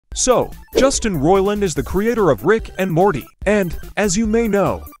So, Justin Roiland is the creator of Rick and Morty, and, as you may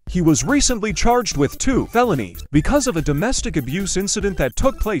know, he was recently charged with 2 felonies because of a domestic abuse incident that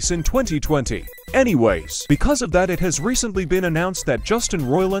took place in 2020. Anyways, because of that, it has recently been announced that Justin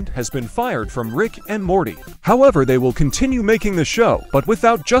Roiland has been fired from Rick and Morty. However, they will continue making the show, but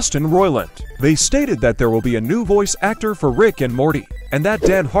without Justin Roiland. They stated that there will be a new voice actor for Rick and Morty, and that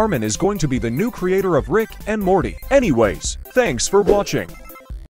Dan Harmon is going to be the new creator of Rick and Morty. Anyways, thanks for watching.